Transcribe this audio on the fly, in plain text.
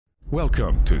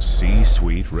Welcome to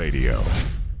C-Suite Radio.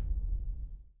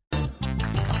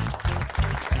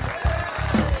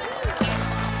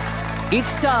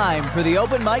 It's time for the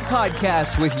Open Mic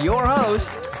Podcast with your host,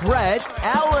 Brett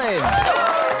Allen.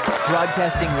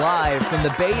 Broadcasting live from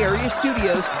the Bay Area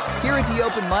studios, here at the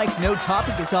Open Mic, no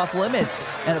topic is off limits.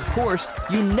 And of course,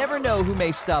 you never know who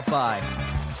may stop by.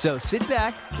 So sit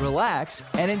back, relax,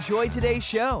 and enjoy today's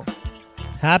show.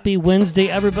 Happy Wednesday,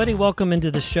 everybody. Welcome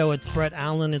into the show. It's Brett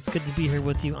Allen. It's good to be here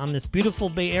with you on this beautiful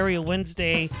Bay Area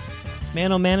Wednesday.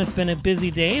 Man, oh man, it's been a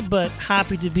busy day, but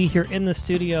happy to be here in the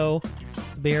studio,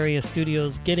 Bay Area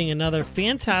Studios, getting another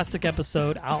fantastic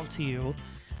episode out to you.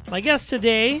 My guest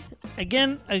today,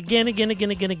 again.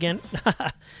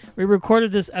 We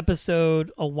recorded this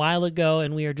episode a while ago,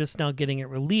 and we are just now getting it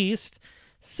released.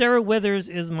 Sarah Withers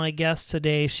is my guest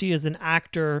today. She is an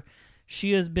actor.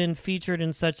 She has been featured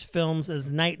in such films as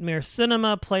Nightmare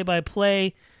Cinema,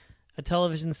 Play-by-Play, a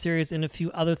television series, and a few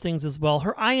other things as well.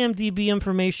 Her IMDb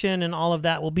information and all of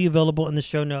that will be available in the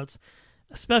show notes.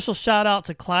 A special shout out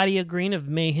to Claudia Green of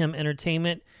Mayhem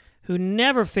Entertainment, who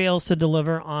never fails to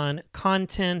deliver on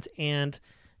content and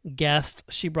guests.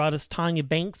 She brought us Tanya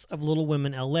Banks of Little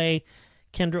Women LA,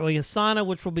 Kendra Oyasana,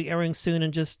 which will be airing soon,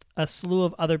 and just a slew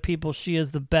of other people. She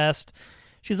is the best.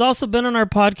 She's also been on our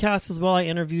podcast as well. I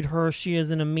interviewed her. She is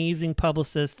an amazing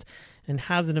publicist and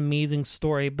has an amazing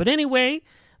story. But anyway,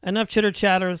 enough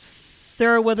chitter-chatter.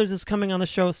 Sarah Withers is coming on the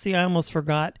show. See, I almost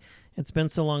forgot. It's been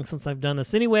so long since I've done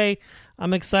this. Anyway,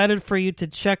 I'm excited for you to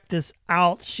check this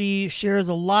out. She shares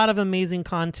a lot of amazing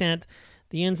content,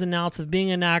 the ins and outs of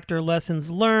being an actor, lessons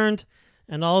learned,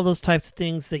 and all of those types of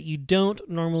things that you don't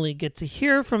normally get to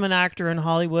hear from an actor in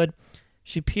Hollywood.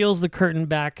 She peels the curtain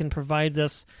back and provides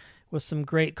us with some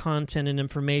great content and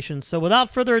information. So without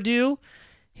further ado,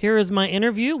 here is my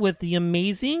interview with the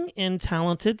amazing and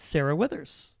talented Sarah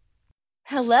Withers.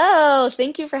 Hello.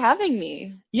 Thank you for having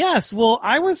me. Yes. Well,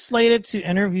 I was slated to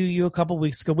interview you a couple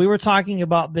weeks ago. We were talking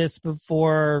about this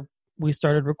before we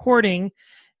started recording,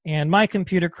 and my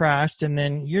computer crashed, and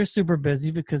then you're super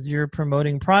busy because you're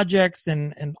promoting projects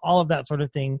and all of that sort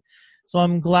of thing. So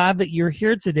I'm glad that you're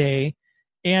here today.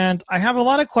 And I have a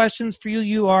lot of questions for you.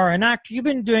 You are an actor. You've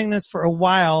been doing this for a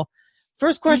while.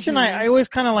 First question I always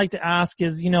kind of like to ask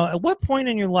is, at what point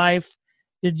in your life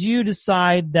did you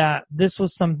decide that this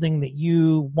was something that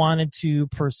you wanted to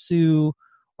pursue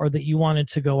or that you wanted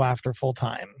to go after full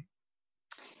time?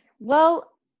 Well,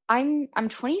 I'm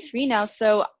 23 now,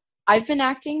 so I've been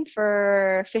acting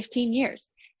for 15 years.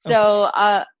 So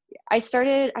I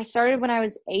started when I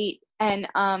was 8, and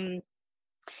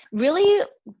really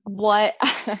what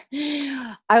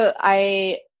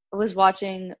I was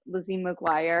watching Lizzie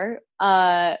McGuire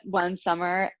one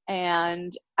summer,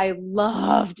 and I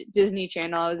loved Disney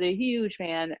Channel. I was a huge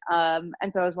fan.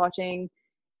 And so I was watching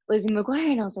Lizzie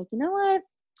McGuire, and I was like, you know what?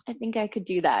 I think I could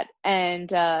do that.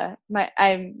 And my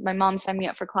mom signed me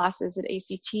up for classes at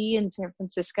ACT in San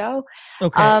Francisco.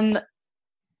 Okay.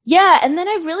 Yeah, and then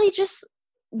I really just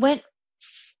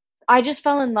I just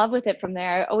fell in love with it from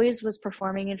there. I always was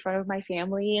performing in front of my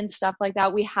family and stuff like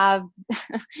that. We have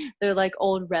the like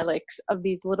old relics of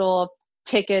these little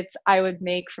tickets I would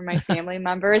make for my family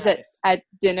members at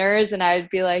dinners, and I'd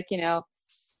be like,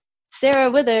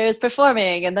 Sarah Withers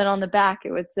performing, and then on the back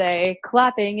it would say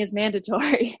clapping is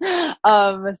mandatory.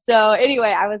 So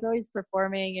anyway, I was always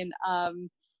performing, and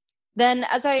then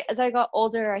as I got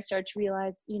older, I started to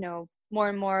realize, more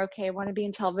and more, okay, I want to be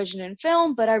in television and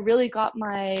film, but I really got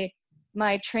my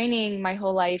training my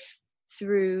whole life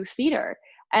through theater,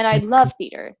 and I love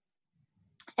theater.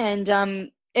 And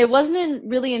it wasn't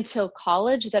really until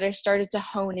college that I started to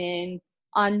hone in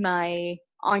on my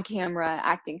on-camera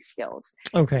acting skills.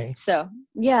 Okay. So,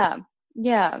 yeah.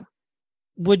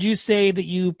 Would you say that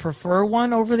you prefer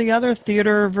one over the other,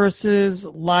 theater versus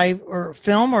live or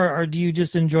film, or do you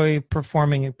just enjoy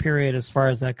performing, period, as far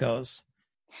as that goes?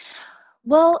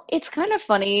 Well, it's kind of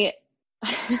funny.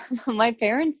 My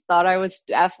parents thought I was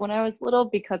deaf when I was little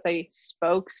because I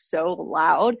spoke so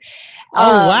loud.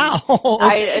 Oh, wow.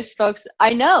 I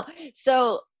know.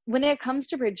 So when it comes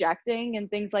to projecting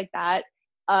and things like that,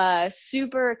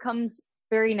 super comes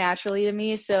very naturally to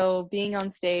me. So being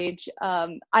on stage,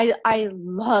 I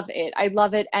love it. I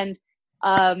love it. And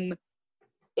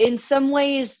in some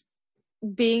ways,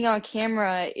 being on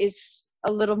camera is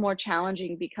a little more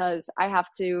challenging because I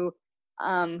have to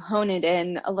hone it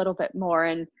in a little bit more.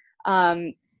 And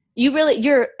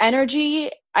your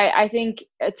energy, I think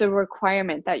it's a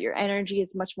requirement that your energy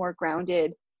is much more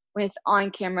grounded with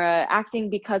on-camera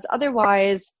acting, because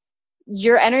otherwise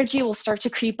your energy will start to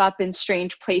creep up in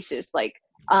strange places. Like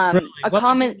really? A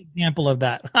common example of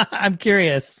that. I'm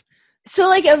curious. So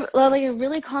like a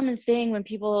really common thing when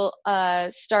people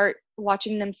start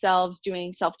watching themselves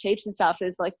doing self tapes and stuff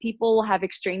is like people will have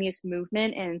extraneous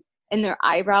movement in their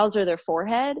eyebrows or their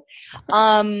forehead,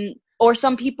 or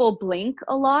some people blink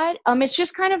a lot. It's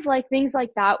just kind of like things like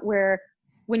that where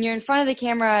when you're in front of the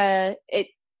camera, it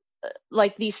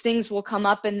like these things will come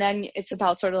up, and then it's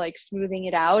about sort of like smoothing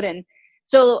it out. And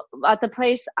so at the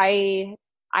place I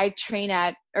train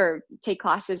at or take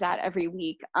classes at every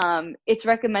week, it's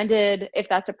recommended, if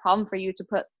that's a problem for you, to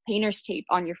put painter's tape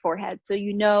on your forehead. So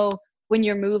you know when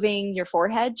you're moving your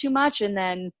forehead too much, and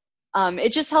then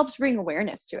it just helps bring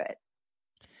awareness to it.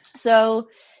 So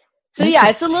yeah,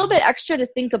 it's a little bit extra to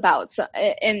think about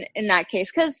in that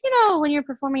case. Because, when you're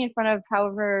performing in front of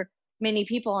however many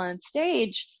people on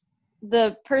stage,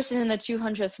 the person in the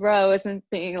 200th row isn't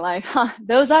being like,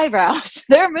 those eyebrows,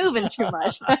 they're moving too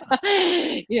much.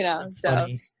 That's so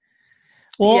funny.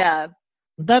 Well, yeah.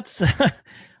 That's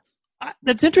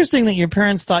interesting that your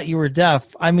parents thought you were deaf.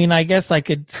 I mean, I guess I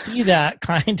could see that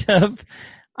kind of.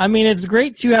 I mean, it's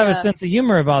great to have a sense of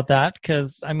humor about that,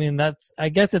 because I mean, I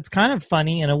guess it's kind of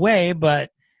funny in a way, but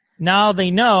now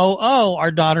they know, oh,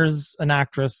 our daughter's an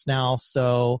actress now,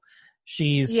 so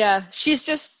she's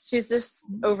just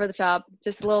over the top,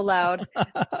 just a little loud.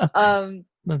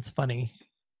 That's funny.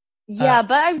 Yeah,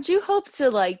 but I do hope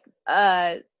to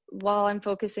while I'm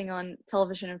focusing on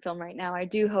television and film right now, I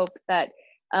do hope that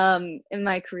in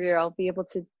my career I'll be able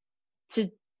to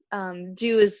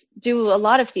do a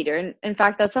lot of theater. And in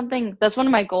fact, that's one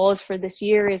of my goals for this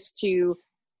year is to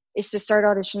start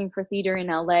auditioning for theater in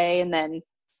LA. And then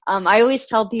I always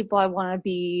tell people I want to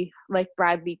be like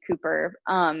Bradley Cooper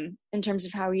in terms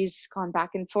of how he's gone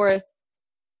back and forth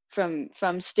from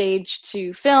stage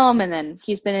to film, and then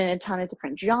he's been in a ton of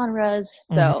different genres.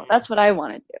 So that's what I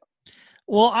want to do.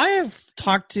 Well, I have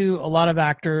talked to a lot of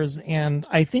actors, and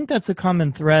I think that's a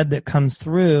common thread that comes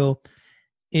through,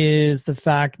 is the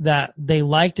fact that they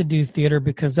like to do theater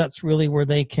because that's really where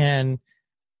they can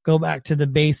go back to the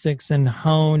basics and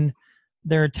hone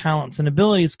their talents and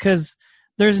abilities, because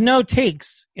there's no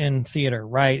takes in theater,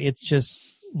 right? It's just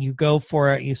you go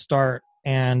for it, you start,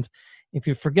 and if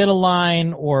you forget a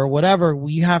line or whatever,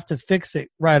 you have to fix it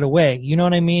right away. You know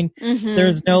what I mean? Mm-hmm,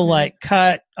 there's no like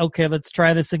cut, okay, let's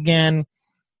try this again.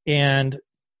 And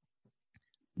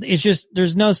it's just,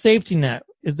 there's no safety net.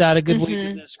 Is that a good way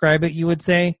to describe it, you would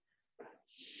say?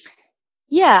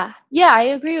 Yeah, I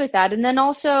agree with that. And then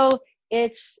also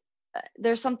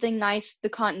there's something nice, the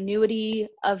continuity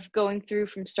of going through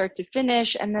from start to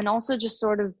finish. And then also just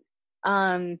sort of,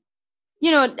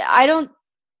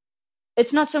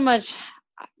 it's not so much,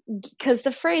 because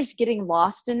the phrase getting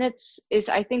lost in it is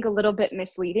I think a little bit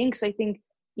misleading, because I think,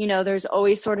 there's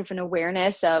always sort of an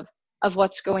awareness of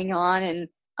what's going on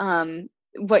and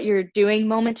what you're doing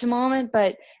moment to moment,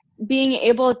 but being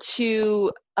able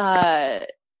to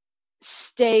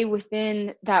stay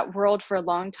within that world for a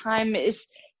long time is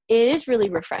really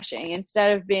refreshing,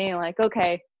 instead of being like,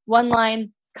 okay, one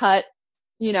line cut,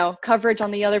 coverage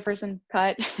on the other person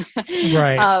cut.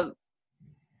 Right.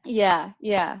 Yeah.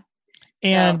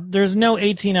 And there's no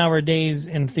 18-hour days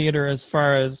in theater, as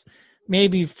far as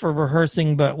maybe for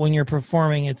rehearsing, but when you're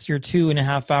performing, it's your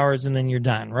 2.5 hours and then you're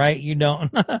done, right? You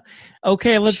don't,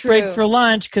 okay, let's break for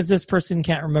lunch because this person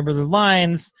can't remember their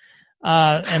lines.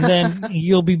 And then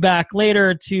you'll be back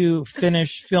later to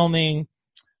finish filming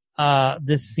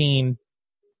this scene.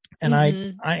 And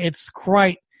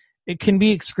it can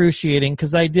be excruciating,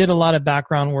 because I did a lot of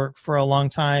background work for a long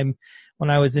time when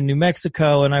I was in New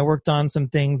Mexico, and I worked on some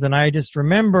things, and I just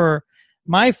remember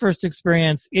my first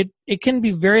experience, it can be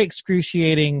very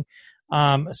excruciating,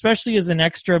 especially as an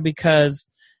extra, because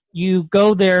you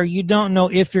go there, you don't know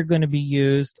if you're going to be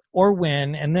used or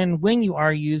when, and then when you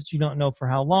are used, you don't know for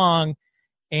how long.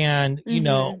 And,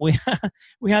 we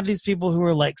have these people who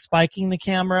are like spiking the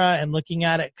camera and looking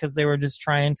at it because they were just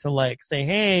trying to like say,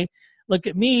 hey, look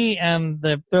at me. And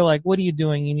they're like, what are you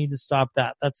doing? You need to stop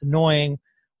that. That's annoying.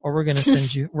 Or we're going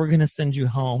to send you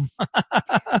home.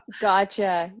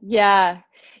 Gotcha. Yeah.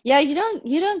 You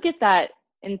don't get that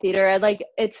in theater.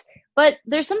 But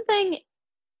there's something,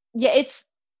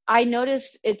 I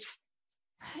noticed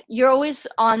you're always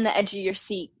on the edge of your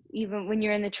seat, even when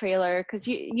you're in the trailer, because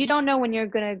you don't know when you're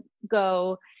going to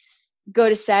go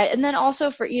to set. And then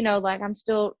also for, I'm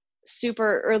still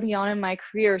super early on in my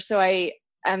career, so I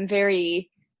am very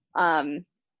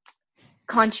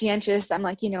conscientious. I'm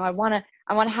like, I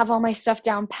want to have all my stuff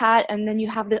down pat, and then you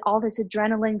have all this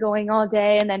adrenaline going all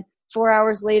day, and then 4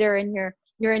 hours later and you're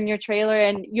you're in your trailer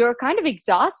and you're kind of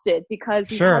exhausted because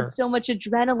you Sure. had so much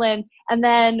adrenaline. And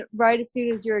then right as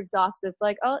soon as you're exhausted, it's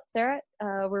like, oh, Sarah,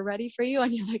 we're ready for you.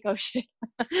 And you're like, oh shit,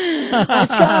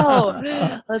 let's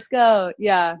go. Let's go.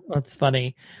 Yeah. That's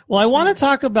funny. Well, I want to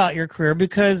talk about your career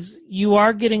because you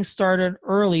are getting started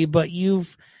early, but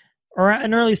or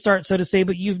an early start, so to say,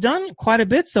 but you've done quite a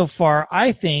bit so far,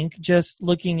 I think, just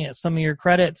looking at some of your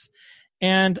credits.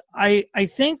 And I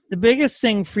think the biggest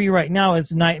thing for you right now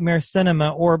is Nightmare Cinema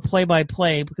or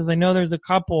play-by-play, because I know there's a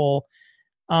couple.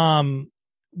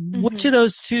 Which of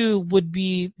those two would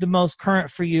be the most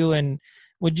current for you, and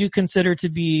would you consider to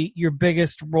be your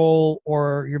biggest role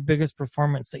or your biggest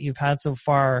performance that you've had so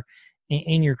far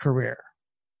in your career?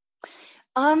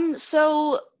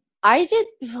 So I did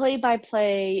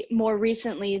play-by-play more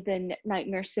recently than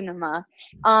Nightmare Cinema.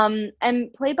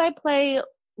 And play-by-play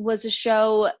was a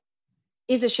show,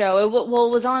 is a show. It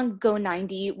was on Go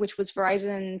 90, which was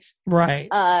Verizon's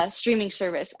streaming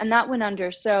service, and that went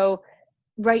under. So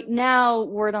right now,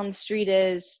 word on the street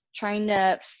is trying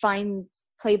to find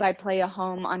play-by-play a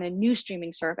home on a new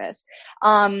streaming service.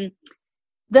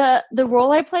 The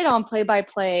role I played on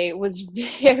play-by-play was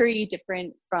very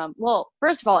different from, well,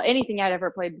 first of all, anything I'd ever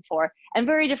played before, and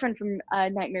very different from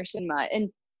Nightmare Cinema. And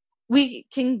we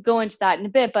can go into that in a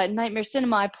bit, but in Nightmare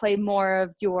Cinema, I play more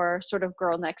of your sort of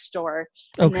girl next door.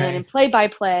 And then in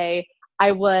play-by-play,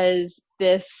 I was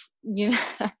this,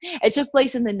 it took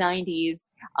place in the 90s,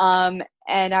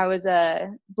 and I was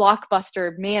a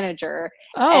Blockbuster manager.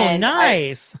 Oh,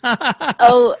 nice.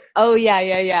 Oh,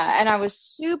 yeah. And I was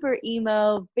super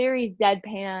emo, very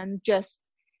deadpan, just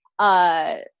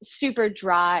super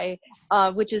dry,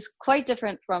 which is quite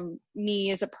different from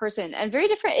me as a person, and very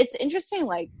different. It's interesting,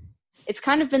 like, it's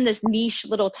kind of been this niche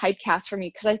little typecast for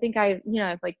me, because I think I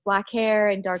have like black hair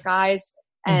and dark eyes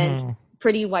and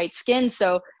pretty white skin,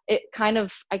 so it kind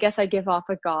of, I guess I give off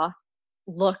a goth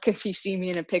look if you see me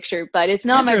in a picture, but it's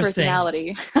not my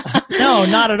personality. No,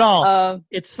 not at all.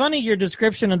 It's funny, your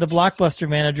description of the Blockbuster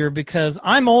manager, because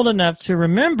I'm old enough to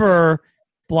remember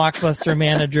Blockbuster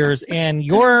managers, and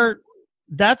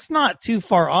that's not too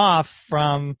far off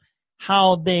from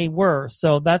how they were.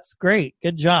 So that's great.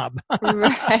 Good job.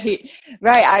 Right.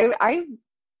 I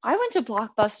went to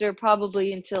Blockbuster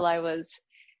probably until I was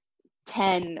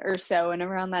 10 or so, and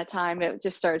around that time it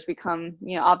just started to become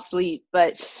obsolete.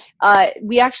 But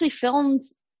we actually filmed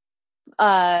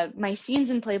my scenes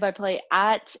in play-by-play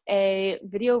at a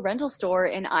video rental store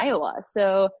in Iowa,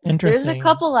 so there's a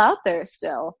couple out there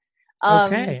still.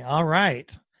 Okay, all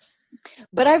right.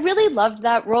 But I really loved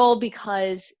that role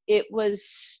because it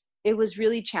was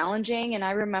really challenging, and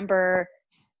I remember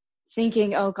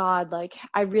thinking, oh God, like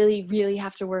I really, really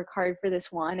have to work hard for this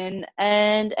one.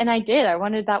 And I did. I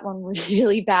wanted that one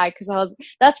really bad, because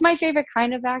that's my favorite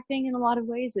kind of acting in a lot of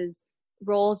ways, is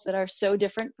roles that are so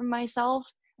different from myself.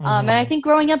 And I think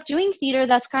growing up doing theater,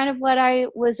 that's kind of what I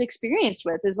was experienced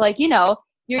with, is like,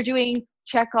 you're doing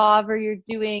Chekhov or you're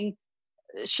doing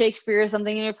Shakespeare or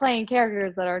something, and you're playing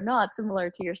characters that are not similar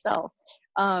to yourself.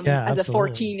 As a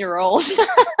 14-year-old.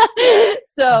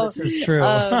 So this is true.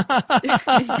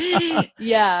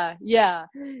 Yeah.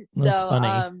 That's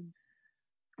funny.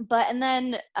 But and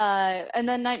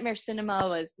then Nightmare Cinema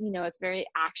was, it's very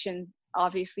action,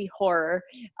 obviously horror,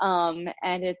 and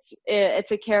it's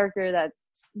a character that's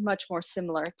much more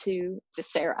similar to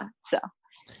Sarah. So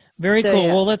very cool.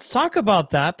 Yeah. Well, let's talk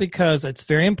about that, because it's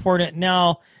very important.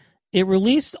 Now, it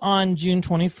released on June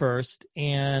 21st,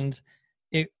 and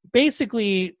it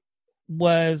basically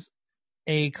was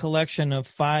a collection of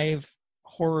 5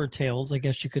 horror tales, I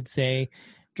guess you could say,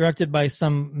 directed by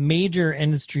some major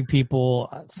industry people,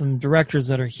 some directors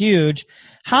that are huge.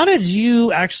 How did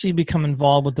you actually become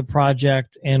involved with the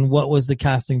project, and what was the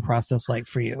casting process like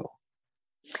for you?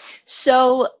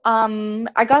 So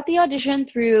I got the audition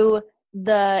through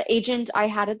the agent I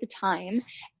had at the time,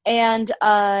 and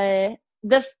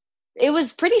it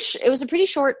was a pretty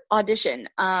short audition.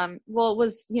 Well, it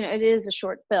was, it is a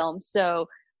short film. So,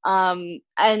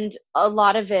 and a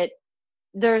lot of it,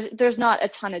 there's not a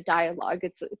ton of dialogue.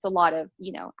 It's a lot of,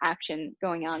 action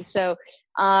going on. So,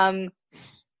 I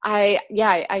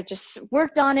just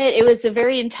worked on it. It was a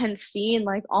very intense scene.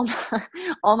 Like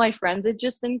all my friends had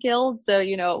just been killed. So,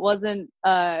 it wasn't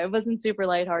super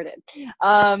lighthearted.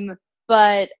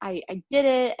 But I did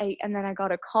it. And then I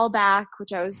got a call back,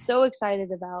 which I was so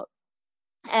excited about.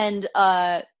 And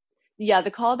the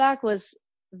callback was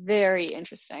very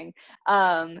interesting.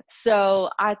 So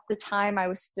at the time I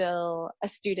was still a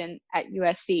student at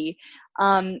USC,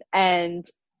 and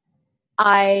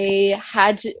I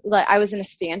was in a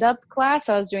stand-up class,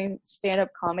 so I was doing stand-up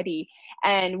comedy,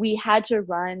 and we had to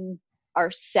run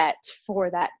our set for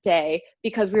that day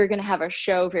because we were going to have a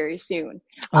show very soon.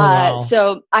 Oh, wow.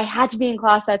 So I had to be in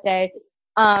class that day.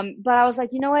 But I was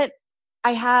like, you know what?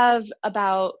 I have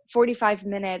about 45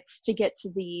 minutes to get to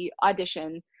the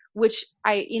audition, which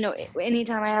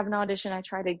anytime I have an audition, I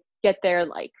try to get there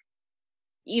like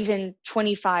even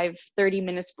 25, 30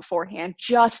 minutes beforehand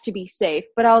just to be safe.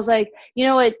 But I was like,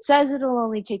 it says it'll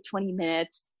only take 20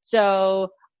 minutes. So,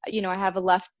 I have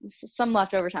some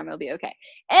leftover time. It'll be okay.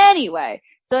 Anyway,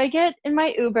 so I get in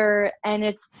my Uber and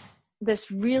it's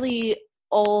this really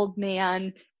old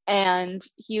man, and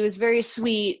he was very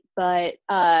sweet, but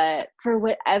for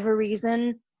whatever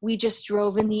reason, we just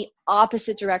drove in the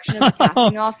opposite direction of the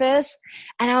casting office.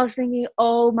 And I was thinking,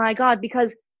 oh my God,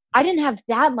 because I didn't have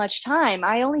that much time.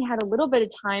 I only had a little bit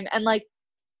of time. And like,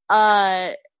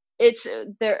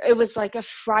 it was like a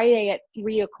Friday at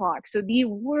 3:00. So the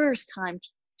worst time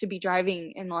to be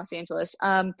driving in Los Angeles.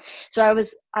 So I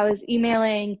was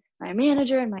emailing my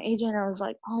manager and my agent. I was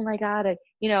like, oh my God,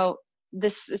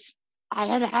 this is,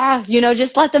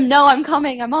 just let them know I'm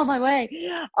coming. I'm on my way.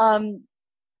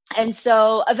 And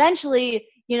so eventually,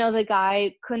 the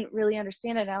guy couldn't really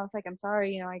understand it. And I was like, I'm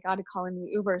sorry, I got to call a new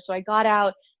Uber. So I got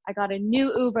out, I got a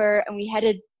new Uber, and we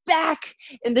headed back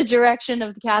in the direction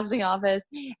of the casting office.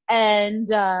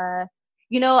 And, I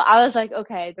was like,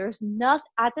 okay,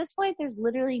 at this point, there's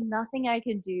literally nothing I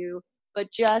can do but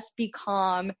just be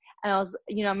calm. And I was,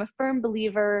 I'm a firm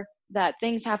believer that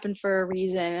things happen for a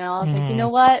reason. And I was like, you know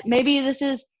what? Maybe this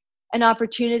is an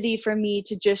opportunity for me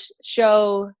to just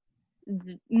show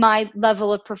my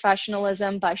level of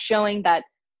professionalism by showing that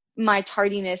my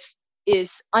tardiness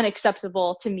is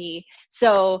unacceptable to me.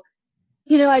 So,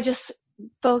 I just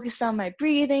focused on my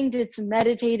breathing, did some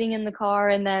meditating in the car,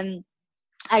 and then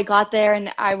I got there and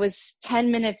I was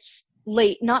 10 minutes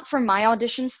late, not for my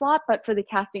audition slot, but for the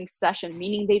casting session,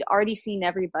 meaning they'd already seen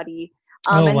everybody.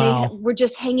 And wow. They were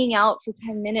just hanging out for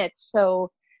 10 minutes.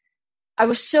 So I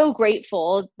was so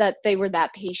grateful that they were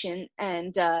that patient.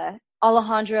 And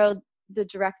Alejandro, the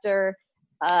director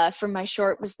for my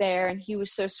short, was there, and he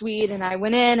was so sweet. And I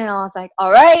went in and I was like,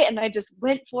 all right. And I just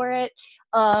went for it.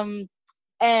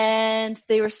 And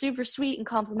they were super sweet and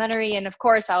complimentary. And of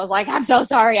course I was like, I'm so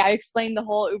sorry. I explained the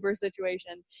whole Uber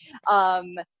situation.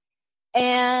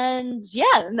 And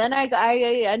then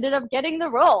I ended up getting the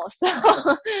role. So,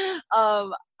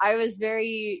 I was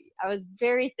very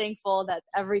thankful that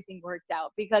everything worked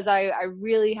out because I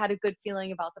really had a good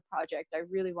feeling about the project. I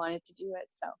really wanted to do it.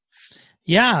 So.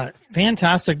 Yeah,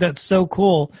 fantastic. That's so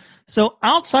cool. So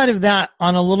outside of that,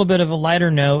 on a little bit of a lighter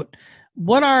note,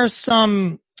 what are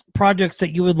some projects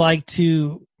that you would like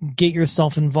to get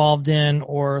yourself involved in,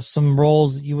 or some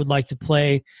roles that you would like to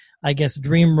play, I guess,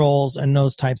 dream roles and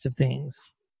those types of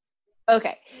things?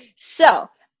 Okay. So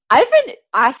I've been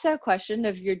asked that question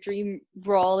of your dream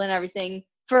role and everything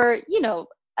for,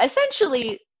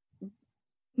 essentially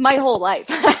my whole life.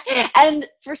 And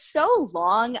for so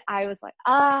long, I was like,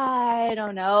 I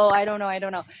don't know.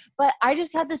 But I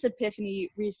just had this epiphany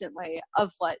recently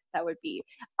of what that would be.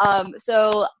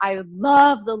 So I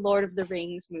love the Lord of the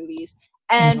Rings movies.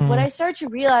 And what I started to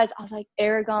realize, I was like,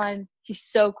 Aragorn, he's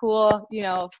so cool.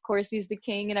 Of course, he's the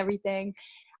king and everything.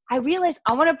 I realized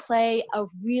I want to play a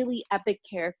really epic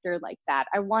character like that.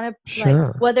 I want to,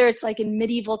 like, whether it's like in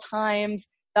medieval times,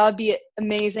 that would be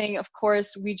amazing. Of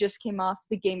course, we just came off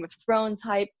the Game of Thrones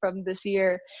hype from this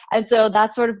year. And so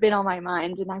that's sort of been on my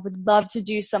mind. And I would love to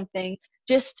do something,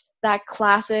 just that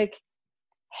classic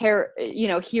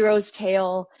hero's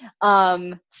tale.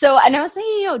 And I was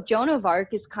thinking, Joan of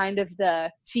Arc is kind of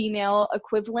the female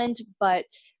equivalent, but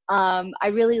I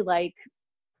really like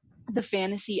the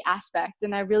fantasy aspect,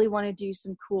 and I really want to do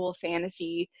some cool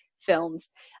fantasy films.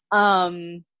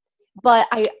 But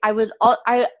I would,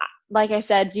 like I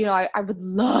said, I would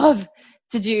love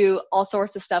to do all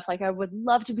sorts of stuff. Like I would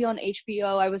love to be on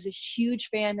HBO. I was a huge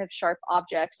fan of Sharp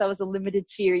Objects. That was a limited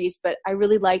series, but I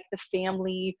really like the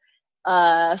family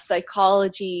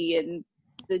psychology and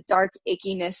the dark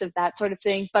ickiness of that sort of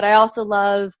thing. But I also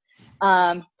love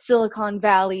Silicon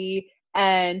Valley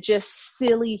and just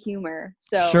silly humor.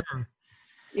 So sure.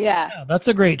 Yeah, that's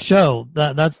a great show.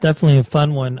 That's definitely a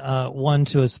fun one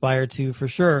to aspire to for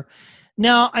sure.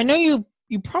 Now, I know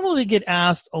you probably get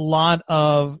asked a lot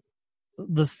of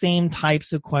the same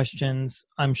types of questions,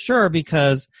 I'm sure,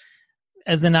 because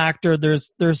as an actor,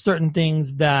 there's certain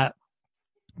things that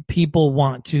people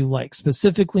want to like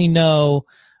specifically know,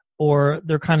 or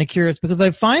they're kind of curious, because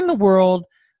I find the world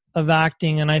of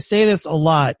acting, and I say this a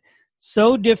lot,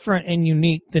 so different and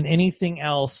unique than anything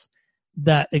else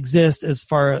that exists as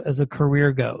far as a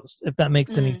career goes, if that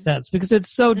makes any sense, because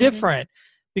it's so different.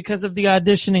 because of the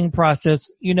auditioning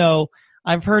process. You know,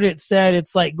 I've heard it said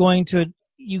it's like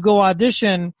you go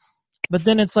audition, but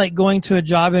then it's like going to a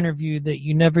job interview that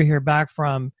you never hear back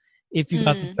from if you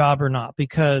got the job or not,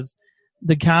 because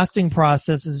the casting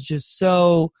process is just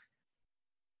so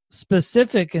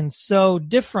specific and so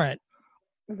different.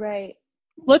 Right.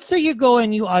 Let's say you go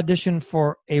and you audition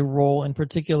for a role in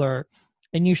particular,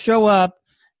 and you show up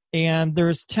and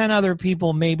there's 10 other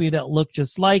people maybe that look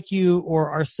just like you or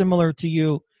are similar to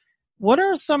you. What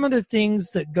are some of the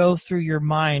things that go through your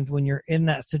mind when you're in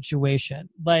that situation?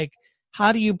 Like,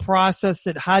 how do you process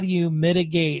it? How do you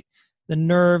mitigate the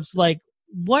nerves? Like,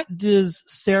 what does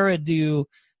Sarah do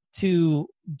to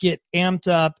get amped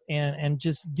up and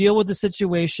just deal with the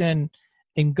situation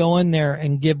and go in there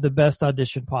and give the best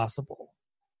audition possible?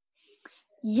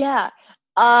 Yeah.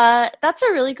 That's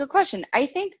a really good question. I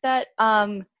think that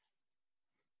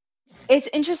it's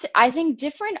interesting. I think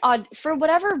for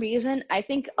whatever reason, I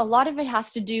think a lot of it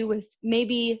has to do with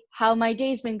maybe how my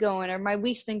day's been going or my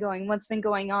week's been going, what's been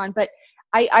going on. But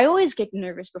I always get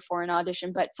nervous before an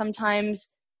audition, but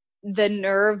sometimes the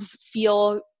nerves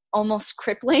feel almost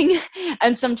crippling.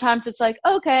 And sometimes it's like,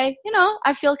 okay,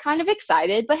 I feel kind of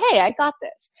excited, but hey, I got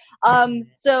this.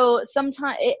 So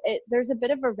sometimes there's a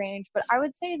bit of a range, but I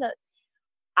would say that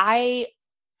I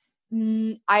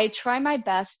try my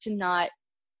best to not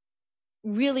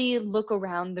really look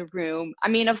around the room. I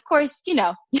mean, of course, you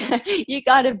got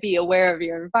to be aware of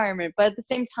your environment, but at the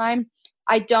same time,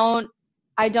 I don't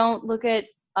look at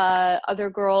other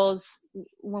girls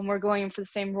when we're going for the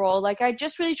same role. Like, I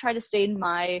just really try to stay in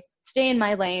my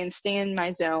lane, stay in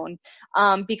my zone,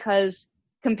 because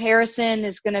comparison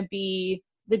is going to be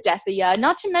the death of you.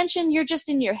 Not to mention, you're just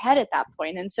in your head at that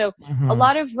point. And so a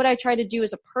lot of what I try to do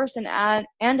as a person and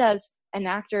as an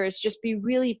actor is just be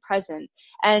really present.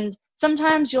 And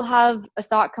sometimes you'll have a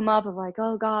thought come up of like,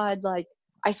 oh God, like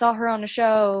I saw her on a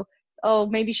show. Oh,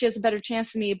 maybe she has a better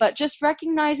chance than me. But just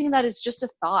recognizing that it's just a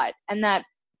thought and that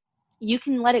you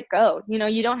can let it go.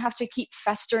 You don't have to keep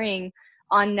festering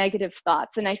on negative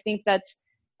thoughts. And I think that's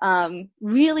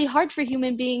really hard for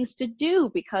human beings to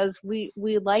do, because we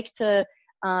like to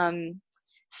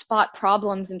spot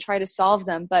problems and try to solve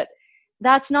them. But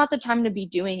that's not the time to be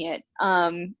doing it.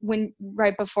 When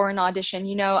right before an audition,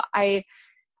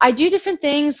 I do different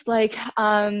things. Like,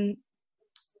 I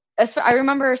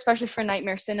remember, especially for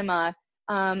Nightmare Cinema,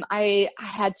 I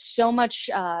had so much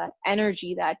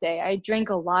energy that day. I drank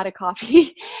a lot of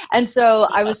coffee. And so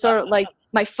I was sort of like,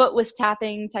 my foot was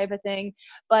tapping type of thing.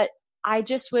 But I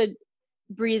just would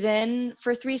breathe in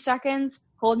for 3 seconds,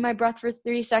 hold my breath for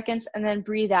 3 seconds, and then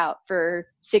breathe out for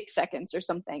 6 seconds or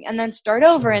something. And then start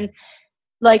over. And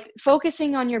like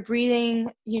focusing on your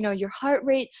breathing, your heart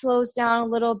rate slows down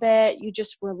a little bit. You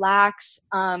just relax.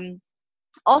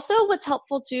 Also, what's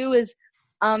helpful too is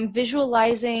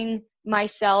visualizing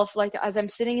myself, like as I'm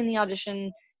sitting in the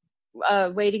audition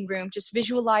waiting room, just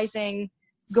visualizing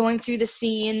going through the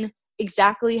scene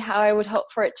exactly how I would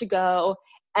hope for it to go.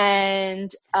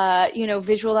 And,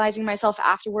 visualizing myself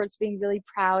afterwards being really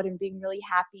proud and being really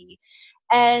happy.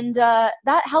 And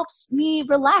that helps me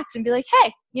relax and be like,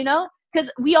 hey,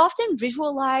 because we often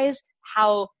visualize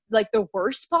how like the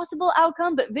worst possible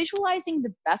outcome, but visualizing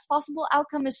the best possible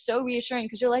outcome is so reassuring,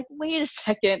 because you're like, wait a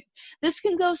second, this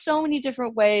can go so many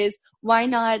different ways. Why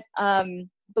not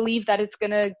believe that it's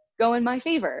going to go in my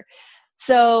favor?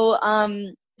 So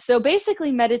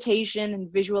basically meditation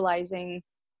and visualizing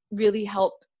really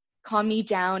help calm me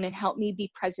down and help me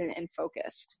be present and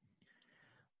focused.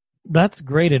 That's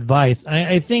great advice.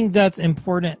 I think that's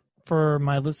important for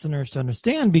my listeners to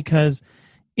understand, because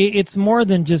it's more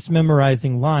than just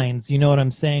memorizing lines. You know what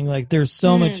I'm saying? Like, there's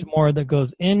so much more that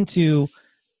goes into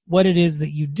what it is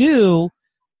that you do,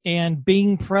 and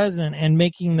being present and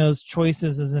making those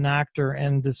choices as an actor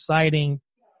and deciding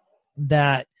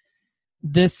that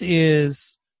this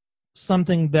is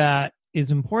something that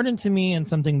is important to me and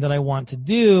something that I want to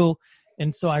do.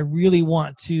 And so I really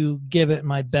want to give it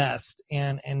my best,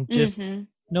 and just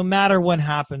no matter what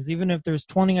happens, even if there's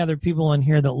 20 other people in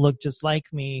here that look just like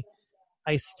me,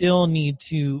 I still need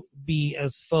to be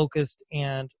as focused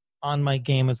and on my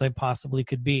game as I possibly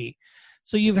could be.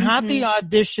 So you've had the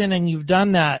audition and you've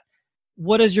done that.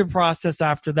 What is your process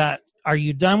after that? Are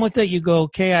you done with it? You go,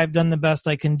 okay, I've done the best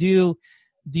I can do.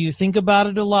 Do you think about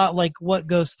it a lot? Like, what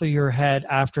goes through your head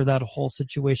after that whole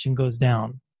situation goes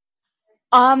down?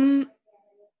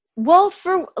 Well,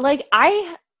 for like,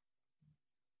 I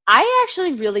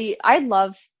actually I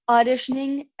love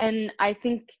auditioning, and I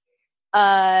think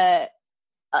I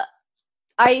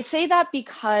say that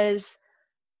because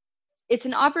it's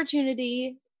an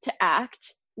opportunity to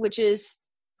act, which is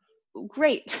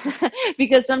great.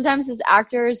 Because sometimes as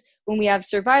actors, when we have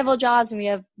survival jobs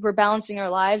and we're balancing our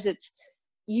lives,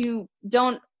 you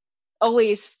don't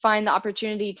always find the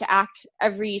opportunity to act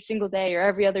every single day or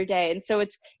every other day. And so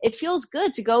it feels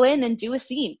good to go in and do a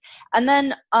scene. And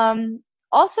then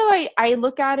also I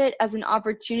look at it as an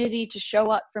opportunity to show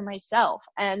up for myself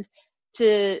and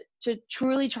to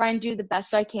truly try and do the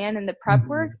best I can in the prep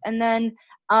work, and then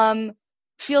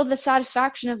feel the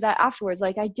satisfaction of that afterwards.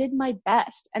 Like, I did my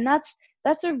best, and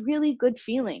that's a really good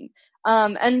feeling.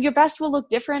 And your best will look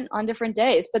different on different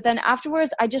days, but then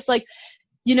afterwards, I just like,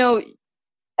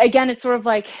 again, it's sort of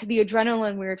like the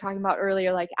adrenaline we were talking about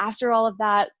earlier. Like, after all of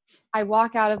that, I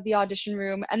walk out of the audition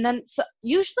room, and then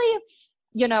usually,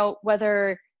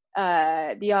 whether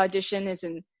the audition is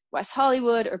in West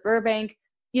Hollywood or Burbank,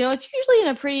 it's usually in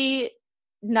a pretty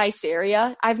nice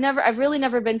area. I've really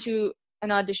never been to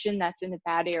an audition that's in a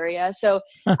bad area. So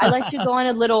I like to go on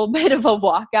a little bit of a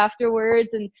walk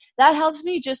afterwards, and that helps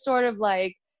me just sort of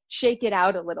like shake it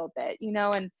out a little bit,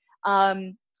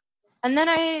 and then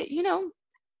I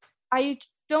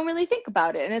don't really think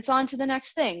about it, and it's on to the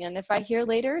next thing. And if I hear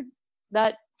later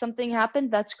that something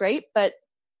happened, that's great. But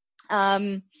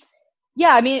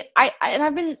yeah, I mean,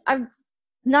 I've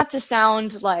not to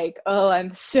sound like, oh,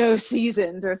 I'm so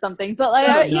seasoned or something, but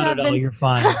like, You're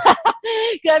fine.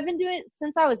 I've been doing it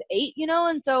since I was 8,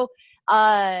 and so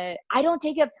I don't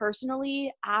take it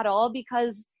personally at all,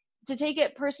 because to take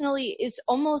it personally is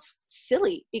almost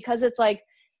silly, because it's like,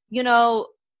 you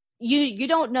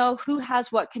don't know who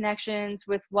has what connections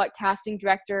with what casting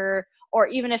director, or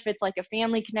even if it's like a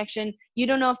family connection, you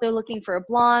don't know if they're looking for a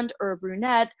blonde or a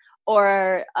brunette,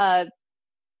 or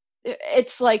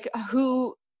it's like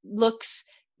who looks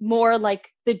more like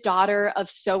the daughter of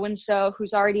so-and-so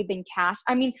who's already been cast.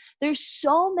 I mean, there's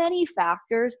so many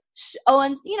factors. Oh,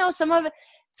 and some of it,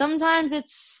 sometimes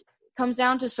comes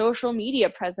down to social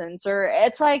media presence, or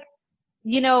it's like,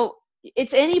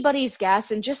 it's anybody's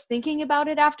guess, and just thinking about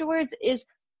it afterwards is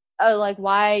like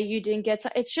why you didn't get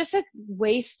it's just a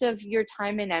waste of your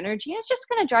time and energy. It's just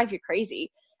going to drive you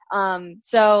crazy.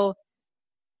 So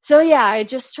yeah, I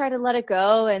just try to let it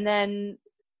go. And then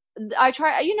I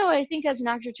think as an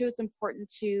actor too, it's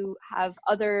important to have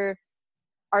other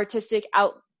artistic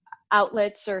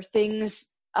outlets or things,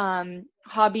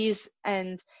 hobbies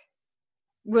and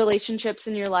relationships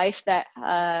in your life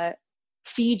that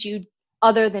feed you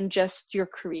other than just your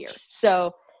career.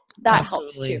 So that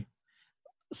helps too.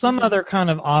 Some other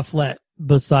kind of offlet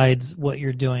besides what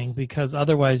you're doing, because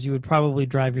otherwise you would probably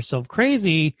drive yourself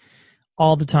crazy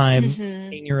all the time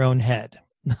in your own head.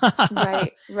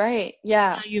 Right.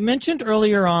 Yeah. Now, you mentioned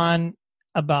earlier on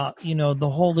about, the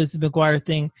whole Lizzie McGuire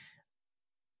thing.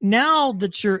 Now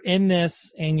that you're in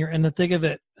this and you're in the thick of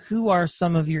it, who are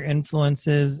some of your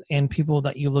influences and people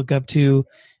that you look up to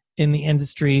in the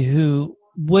industry who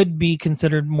would be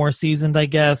considered more seasoned, I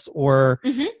guess, or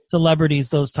celebrities,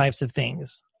 those types of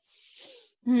things?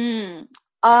 So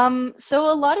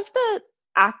a lot of the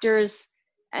actors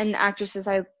and actresses,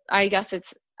 I guess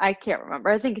I can't remember.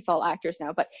 I think it's all actors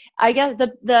now, but I guess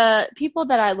the people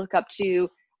that I look up to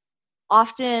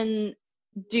often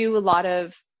do a lot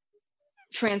of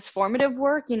transformative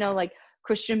work, like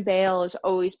Christian Bale is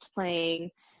always playing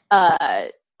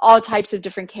all types of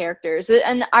different characters.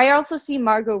 And I also see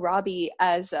Margot Robbie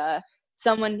as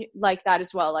someone like that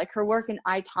as well. Like, her work in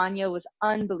I, Tonya was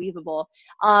unbelievable.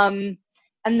 And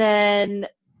then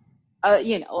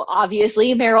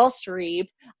obviously Meryl Streep.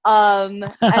 And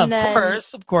then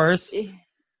Of course.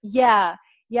 Yeah.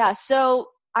 So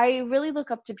I really look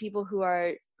up to people who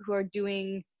are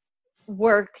doing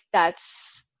work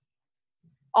that's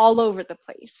all over the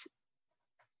place.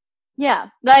 Yeah.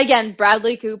 But again,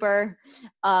 Bradley Cooper.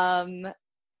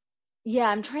 Yeah,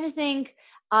 I'm trying to think.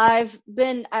 I've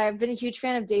been a huge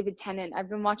fan of David Tennant. I've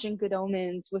been watching Good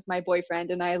Omens with my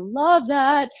boyfriend, and I love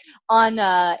that on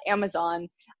Amazon.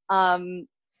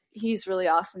 He's really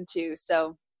awesome too.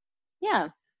 So, yeah.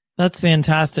 That's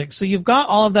fantastic. So you've got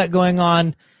all of that going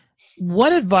on.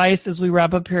 What advice, as we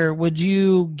wrap up here, would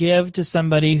you give to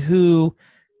somebody who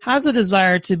has a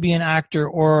desire to be an actor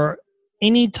or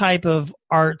any type of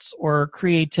arts or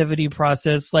creativity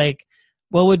process? Like,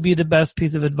 what would be the best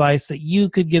piece of advice that you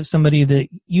could give somebody that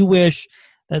you wish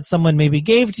that someone maybe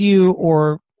gave to you,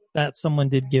 or that someone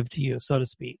did give to you, so to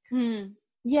speak?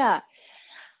 Yeah.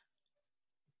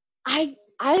 I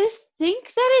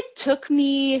think that it took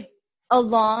me a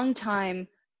long time.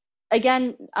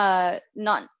 Again, I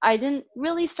didn't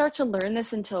really start to learn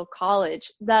this until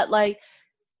college, that like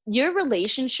your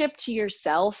relationship to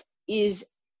yourself is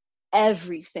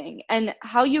everything, and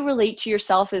how you relate to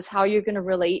yourself is how you're going to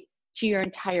relate to your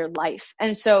entire life.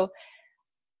 And so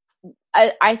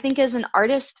I think as an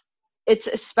artist, it's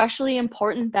especially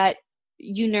important that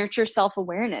you nurture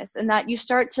self-awareness and that you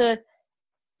start to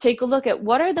take a look at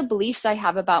what are the beliefs I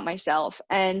have about myself,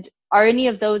 and are any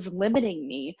of those limiting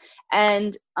me?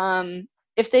 And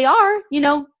if they are,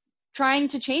 trying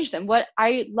to change them. What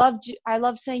I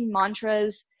love saying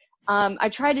mantras. I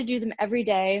try to do them every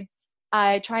day.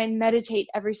 I try and meditate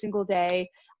every single day.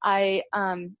 I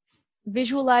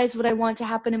visualize what I want to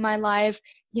happen in my life,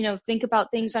 think about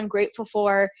things I'm grateful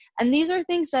for. And these are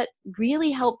things that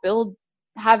really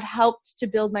have helped to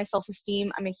build my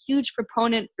self-esteem. I'm a huge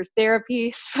proponent for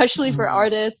therapy, especially for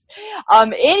artists,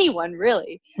 anyone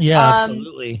really. Yeah,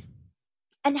 absolutely.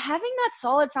 And having that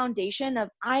solid foundation of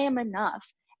I am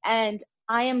enough and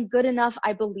I am good enough,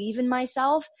 I believe in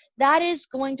myself, that is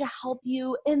going to help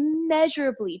you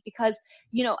immeasurably because,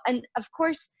 and of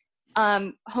course,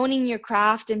 honing your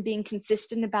craft and being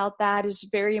consistent about that is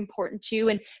very important too.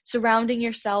 And surrounding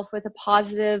yourself with a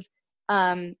positive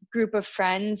group of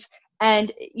friends.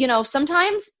 And,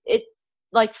 sometimes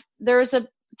there was a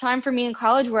time for me in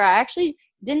college where I actually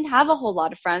didn't have a whole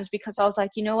lot of friends because I was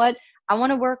like, you know what, I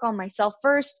want to work on myself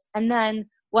first. And then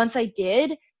once I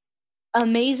did,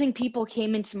 amazing people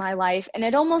came into my life, and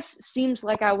it almost seems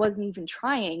like I wasn't even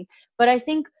trying. But I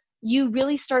think you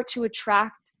really start to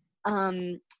attract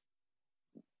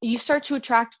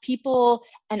people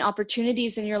and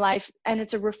opportunities in your life, and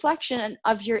it's a reflection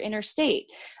of your inner state.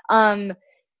 And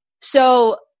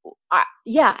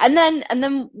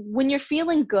then when you're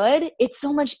feeling good, it's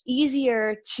so much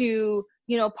easier to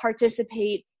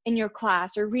participate in your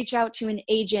class or reach out to an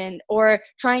agent or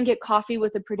try and get coffee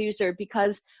with a producer,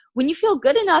 because when you feel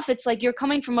good enough, it's like you're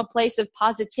coming from a place of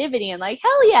positivity and like,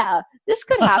 hell yeah, this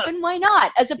could happen. Why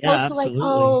not? As opposed to like,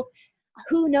 oh,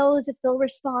 who knows if they'll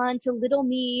respond to little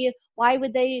me? Why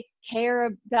would they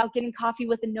care about getting coffee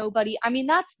with a nobody? I mean,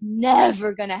 that's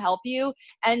never going to help you.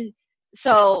 And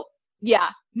so, yeah,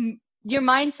 your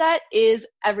mindset is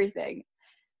everything.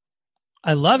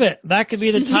 I love it. That could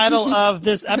be the title of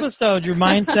this episode. Your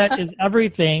mindset is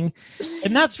everything.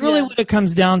 And that's really what it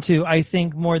comes down to, I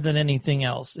think, more than anything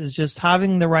else, is just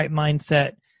having the right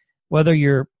mindset, whether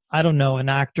you're, I don't know, an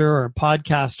actor or a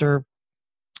podcaster.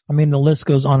 I mean, the list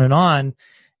goes on and on.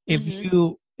 If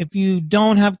you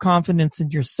don't have confidence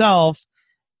in yourself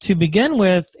to begin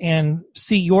with and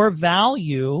see your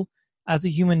value as a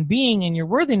human being and your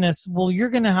worthiness, well, you're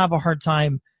going to have a hard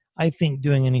time, I think,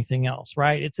 doing anything else,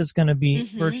 right? It's just going to be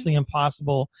virtually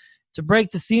impossible to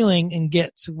break the ceiling and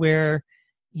get to where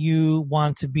you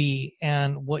want to be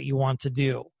and what you want to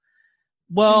do.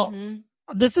 Well,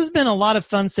 this has been a lot of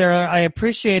fun, Sarah. I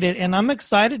appreciate it. And I'm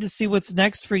excited to see what's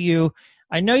next for you.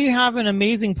 I know you have an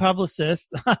amazing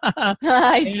publicist.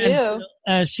 I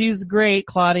do. She's great,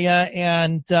 Claudia.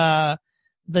 And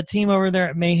the team over there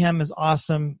at Mayhem is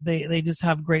awesome. They just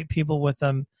have great people with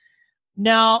them.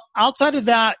 Now, outside of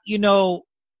that,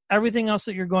 everything else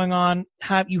that you're going on,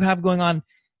 have going on,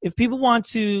 if people want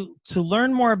to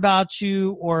learn more about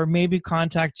you or maybe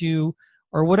contact you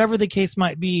or whatever the case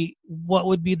might be, what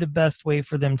would be the best way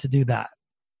for them to do that?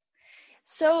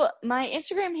 So my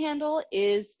Instagram handle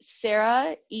is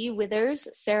Sarah E. Withers,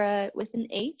 Sarah with an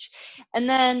H. And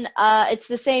then it's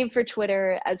the same for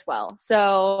Twitter as well.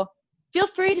 So feel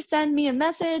free to send me a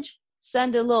message.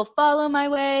 Send a little follow my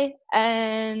way,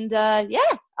 and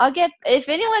if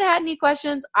anyone had any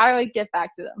questions, I would get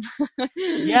back to them.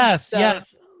 Yes.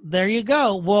 There you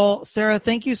go. Well, Sarah,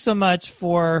 thank you so much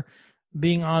for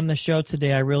being on the show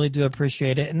today. I really do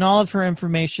appreciate it. And all of her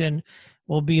information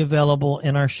will be available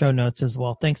in our show notes as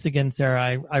well. Thanks again,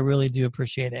 Sarah. I really do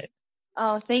appreciate it.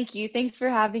 Oh, thank you. Thanks for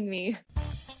having me.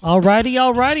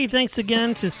 Alrighty. Thanks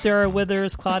again to Sarah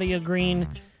Withers, Claudia Green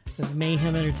of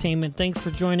Mayhem Entertainment. Thanks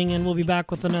for joining in. We'll be back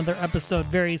with another episode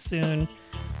very soon.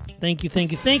 Thank you.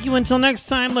 Until next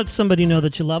time, let somebody know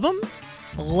that you love them.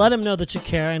 Let them know that you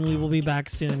care, and we will be back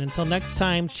soon. Until next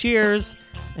time, cheers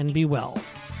and be well.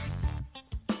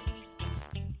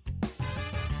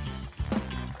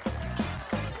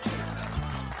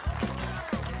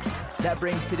 That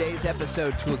brings today's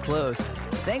episode to a close.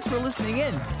 Thanks for listening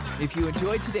in. If you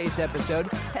enjoyed today's episode,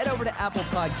 head over to Apple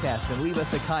Podcasts and leave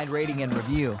us a kind rating and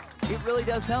review. It really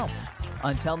does help.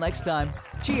 Until next time,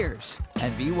 cheers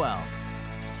and be well.